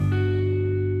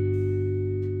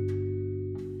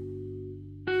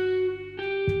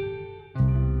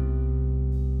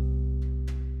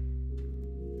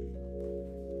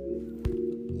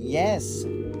Yes,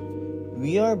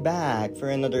 we are back for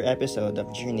another episode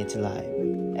of Journey to Life,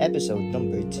 episode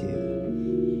number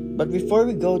 2. But before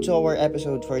we go to our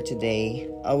episode for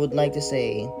today, I would like to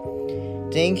say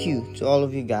thank you to all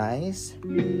of you guys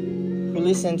who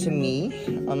listened to me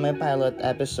on my pilot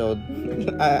episode.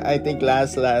 I think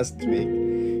last week.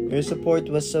 Your support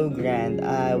was so grand.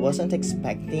 I wasn't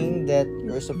expecting that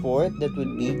your support that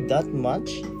would be that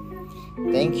much.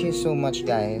 Thank you so much,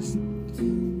 guys.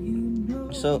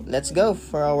 So let's go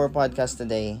for our podcast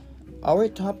today. Our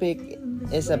topic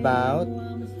is about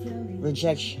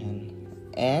rejection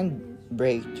and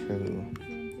breakthrough.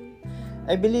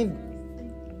 I believe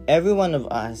every one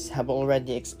of us have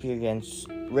already experienced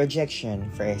rejection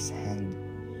firsthand.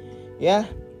 Yeah,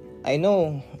 I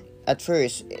know at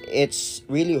first it's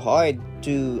really hard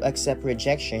to accept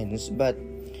rejections, but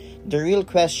the real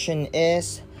question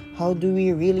is, how do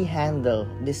we really handle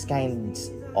these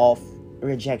kinds of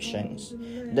rejections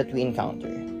that we encounter?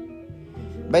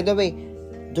 By the way,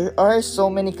 there are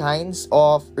so many kinds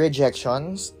of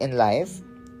rejections in life.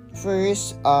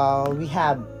 First, we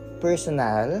have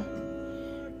personal,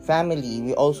 family.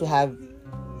 We also have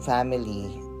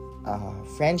family,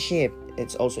 friendship.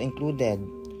 It's also included.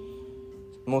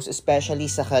 Most especially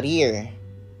sa career.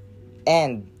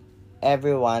 And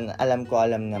everyone, alam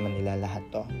naman nila lahat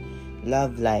to.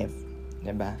 Love life,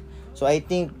 diba? So I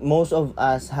think most of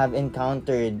us have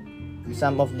encountered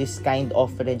some of this kind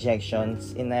of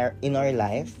rejections in our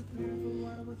life.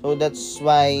 So that's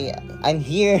why I'm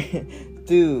here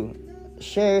to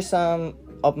share some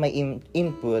of my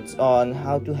inputs on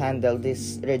how to handle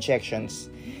these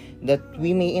rejections that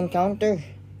we may encounter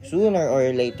sooner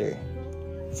or later.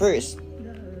 First,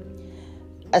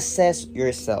 assess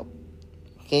yourself.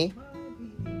 Okay?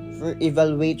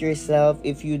 Evaluate yourself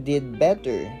if you did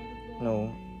better.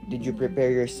 No. Did you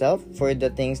prepare yourself for the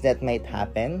things that might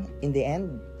happen in the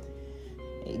end?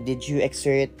 Did you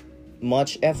exert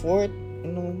much effort,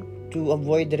 to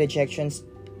avoid the rejections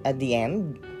at the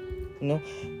end?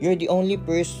 You're the only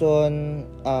person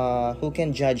who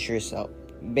can judge yourself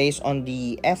based on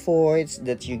the efforts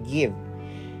that you give.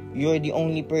 You're the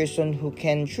only person who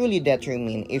can truly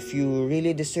determine if you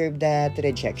really deserve that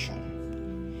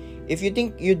rejection. If you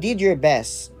think you did your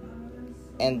best,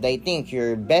 and I think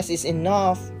your best is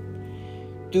enough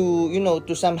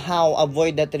to somehow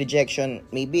avoid that rejection,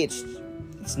 maybe it's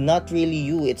not really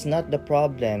you, it's not the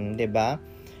problem, diba?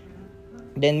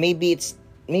 Then maybe it's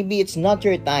not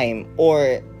your time,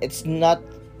 or it's not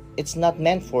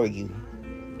meant for you.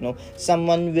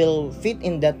 Someone will fit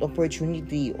in that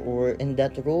opportunity or in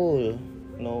that role.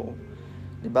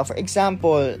 Diba? For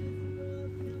example,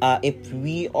 if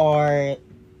we are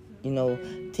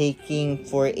taking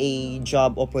for a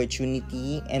job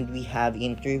opportunity and we have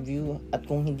interview, at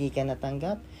kung hindi ka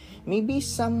natanggap, maybe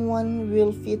someone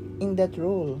will fit in that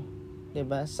role,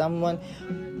 diba? Someone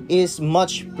is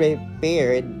much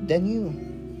prepared than you.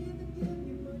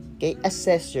 Okay,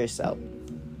 assess yourself.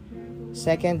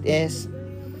 Second is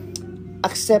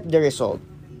accept the result.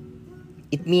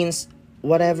 It means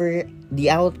whatever the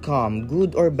outcome,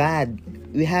 good or bad,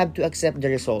 we have to accept the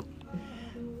result.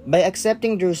 By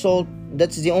accepting the result,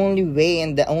 that's the only way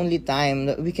and the only time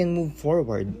that we can move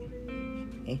forward.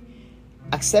 Okay?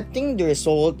 Accepting the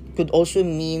result could also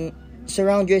mean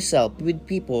surround yourself with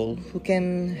people who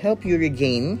can help you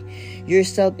regain your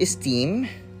self-esteem.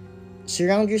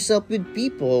 Surround yourself with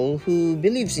people who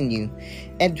believes in you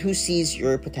and who sees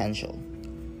your potential.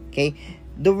 Okay?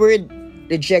 The word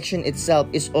rejection itself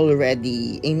is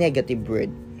already a negative word.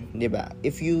 Diba?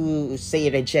 If you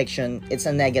say rejection, it's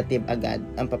a negative agad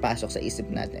ang papasok sa isip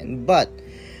natin. But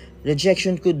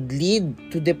rejection could lead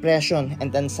to depression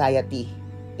and anxiety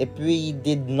if we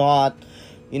did not,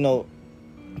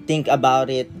 think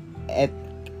about it at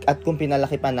kung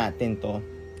pinalaki pa natin to.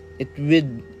 It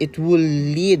will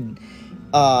lead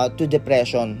to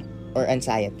depression or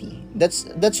anxiety.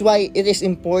 That's why it is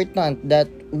important that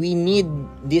we need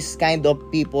this kind of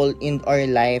people in our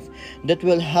life that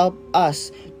will help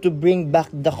us to bring back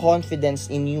the confidence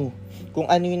in you. Kung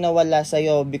ano yung nawala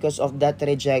sa'yo because of that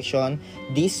rejection,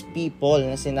 these people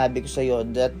na sinabi ko sa'yo,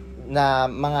 that na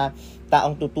mga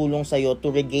taong tutulong sa'yo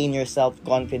to regain your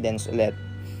self-confidence ulit.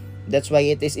 That's why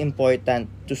it is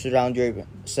important to surround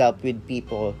yourself with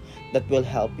people that will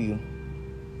help you.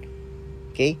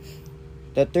 Okay?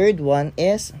 The third one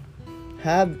is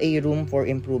have a room for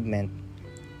improvement.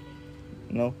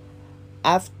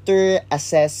 After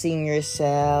assessing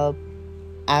yourself,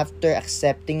 after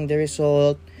accepting the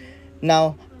result,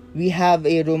 now we have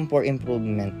a room for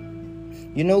improvement.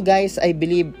 Guys, I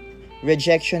believe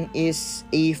rejection is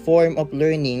a form of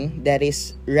learning that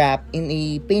is wrapped in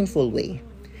a painful way.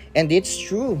 And it's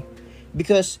true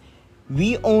because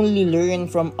we only learn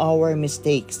from our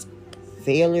mistakes,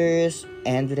 failures,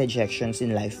 and rejections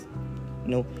in life.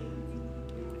 You know,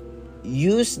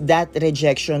 use that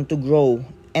rejection to grow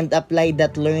and apply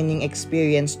that learning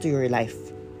experience to your life.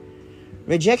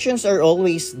 Rejections are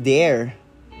always there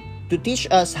to teach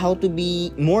us how to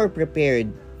be more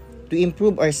prepared, to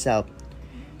improve ourselves.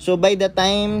 So by the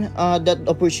time that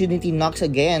opportunity knocks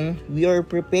again, we are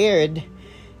prepared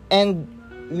and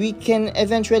we can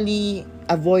eventually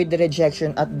avoid the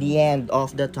rejection at the end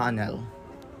of the tunnel.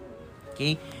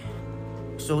 Okay?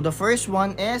 So the first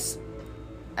one is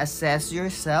assess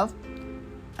yourself,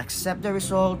 accept the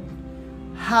result,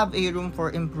 have a room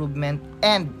for improvement,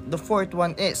 and the fourth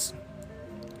one is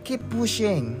keep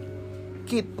pushing.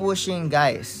 Keep pushing,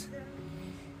 guys.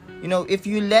 You know, if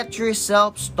you let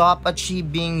yourself stop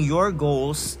achieving your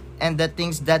goals and the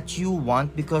things that you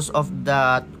want because of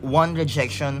that one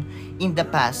rejection in the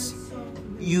past,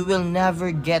 you will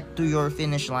never get to your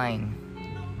finish line.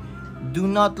 Do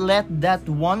not let that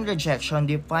one rejection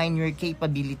define your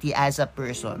capability as a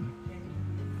person.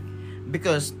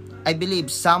 Because I believe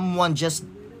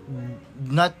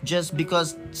not just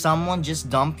because someone just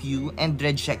dumped you and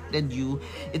rejected you,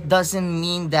 it doesn't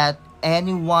mean that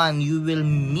anyone you will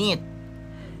meet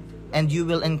and you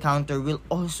will encounter will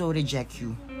also reject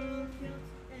you.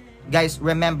 Guys,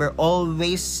 remember,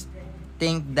 always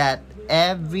think that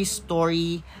every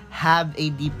story have a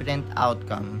different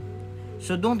outcome.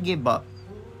 So don't give up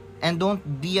and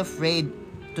don't be afraid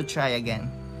to try again.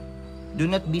 Do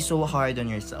not be so hard on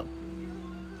yourself.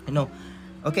 You know,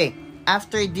 okay,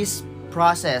 after this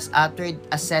process, after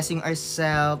assessing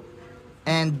ourselves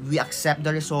and we accept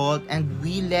the result and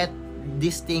we let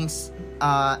these things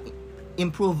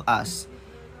improve us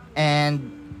and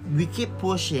we keep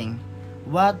pushing,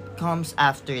 what comes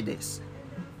after this?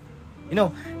 You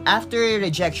know, after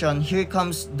rejection, here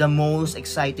comes the most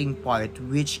exciting part,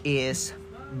 which is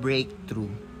breakthrough.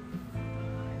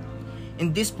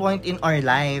 In this point in our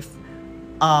life,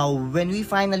 when we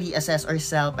finally assess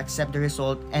ourselves, accept the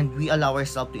result, and we allow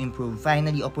ourselves to improve,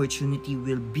 finally opportunity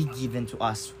will be given to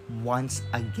us once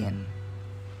again.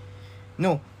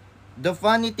 No, the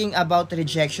funny thing about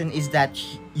rejection is that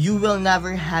you will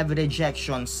never have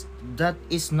rejections that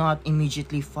is not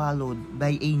immediately followed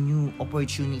by a new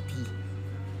opportunity.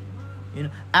 You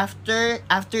know, after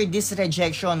this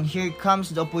rejection, here comes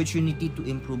the opportunity to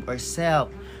improve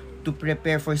ourselves, to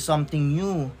prepare for something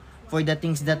new, for the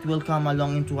things that will come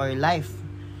along into our life.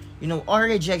 You know, our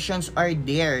rejections are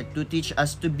there to teach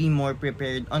us to be more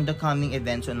prepared on the coming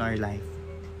events in our life.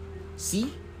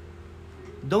 See?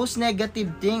 Those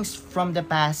negative things from the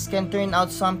past can turn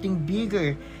out something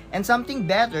bigger and something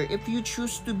better if you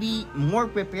choose to be more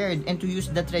prepared and to use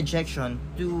that rejection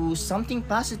to something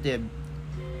positive.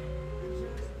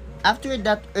 After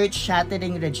that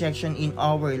earth-shattering rejection in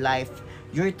our life,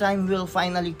 your time will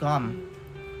finally come.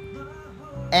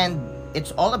 And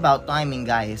it's all about timing,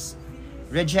 guys.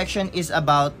 Rejection is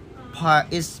part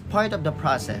of the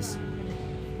process.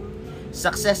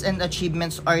 Success and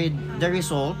achievements are the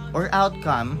result or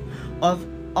outcome of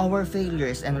our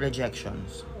failures and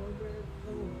rejections.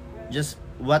 Just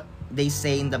what they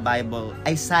say in the Bible,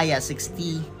 Isaiah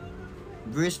 60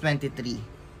 verse 23.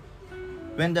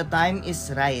 When the time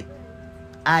is right,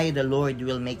 I, the Lord,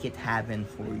 will make it happen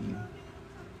for you.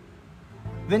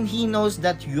 When He knows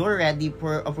that you're ready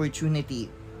for opportunity,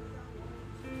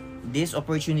 this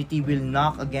opportunity will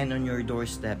knock again on your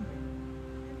doorstep.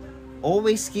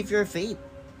 Always keep your faith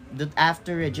that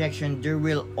after rejection, there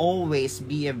will always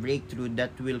be a breakthrough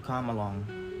that will come along.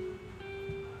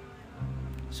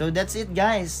 So that's it,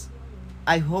 guys.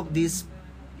 I hope this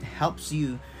helps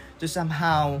you to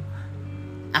somehow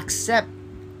accept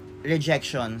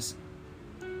rejections.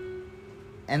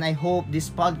 And I hope this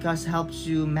podcast helps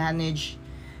you manage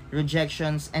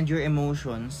rejections and your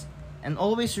emotions. And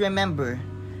always remember,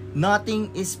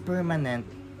 nothing is permanent,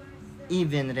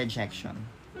 even rejection.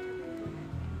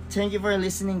 Thank you for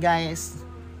listening, guys.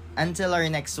 Until our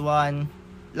next one.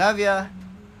 Love ya!